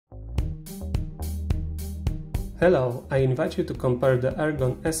Hello, I invite you to compare the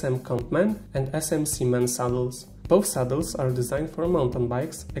Ergon Smc Men and SMC Men saddles. Both saddles are designed for mountain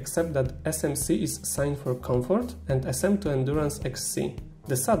bikes, except that SMC is signed for comfort and SM to Endurance XC.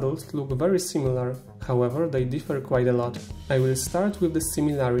 The saddles look very similar, however they differ quite a lot. I will start with the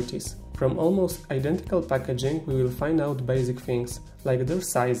similarities. From almost identical packaging we will find out basic things, like their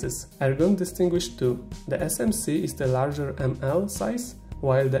sizes. Ergon distinguished two. The SMC is the larger ML size,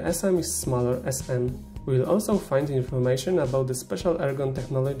 while the SM is smaller SM. We will also find information about the special Ergon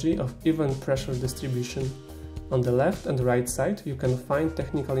technology of even pressure distribution. On the left and right side you can find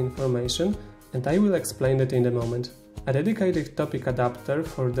technical information, and I will explain it in a moment. A dedicated topic adapter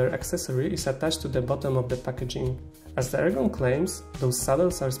for their accessory is attached to the bottom of the packaging. As the Ergon claims, those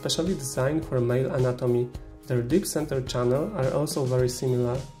saddles are specially designed for male anatomy. Their deep center channel are also very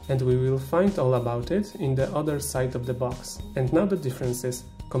similar, and we will find all about it in the other side of the box. And now the differences.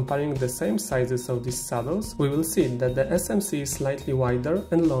 Comparing the same sizes of these saddles, we will see that the SMC is slightly wider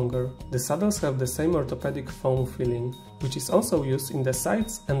and longer. The saddles have the same orthopedic foam filling, which is also used in the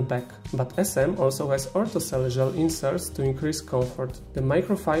sides and back, but SM also has orthocell gel inserts to increase comfort. The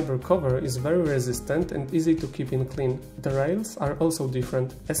microfiber cover is very resistant and easy to keep in clean. The rails are also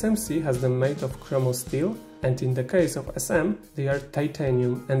different. SMC has them made of chromo steel, and in the case of SM, they are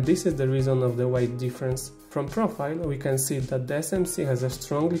titanium, and this is the reason of the weight difference. From profile we can see that the SMC has a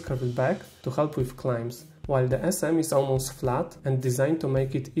strongly curved back to help with climbs, while the SM is almost flat and designed to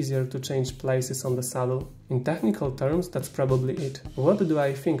make it easier to change places on the saddle. In technical terms, that's probably it. What do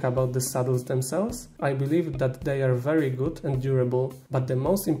I think about the saddles themselves? I believe that they are very good and durable, but the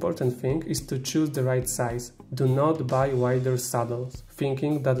most important thing is to choose the right size. Do not buy wider saddles,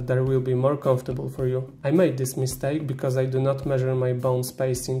 thinking that they will be more comfortable for you. I made this mistake because I do not measure my bone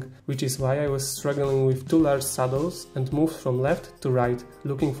spacing, which is why I was struggling with two large saddles and moved from left to right,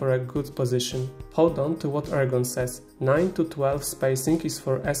 looking for a good position. Hold on to what Ergon says. 9 to 12 spacing is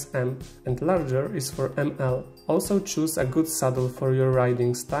for SM and larger is for ML. Also choose a good saddle for your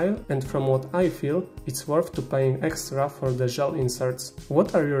riding style, and from what I feel, it's worth to paying extra for the gel inserts.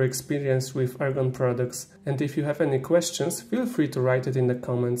 What are your experience with Ergon products? And if you have any questions, feel free to write it in the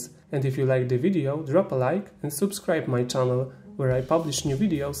comments. And if you like the video, drop a like and subscribe my channel, where I publish new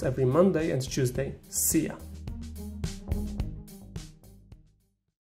videos every Monday and Tuesday. See ya!